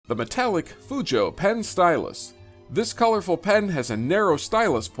The metallic Fujo pen stylus. This colorful pen has a narrow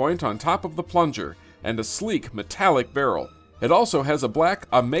stylus point on top of the plunger and a sleek metallic barrel. It also has a black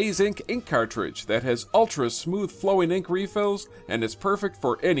Amaze ink cartridge that has ultra smooth flowing ink refills and is perfect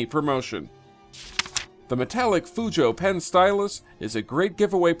for any promotion. The metallic Fujo pen stylus is a great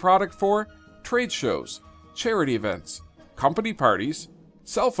giveaway product for trade shows, charity events, company parties,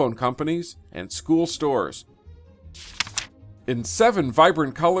 cell phone companies, and school stores. In 7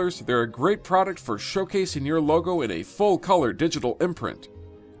 vibrant colors, they're a great product for showcasing your logo in a full-color digital imprint.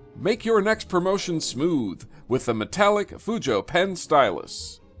 Make your next promotion smooth with the metallic Fujo pen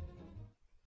stylus.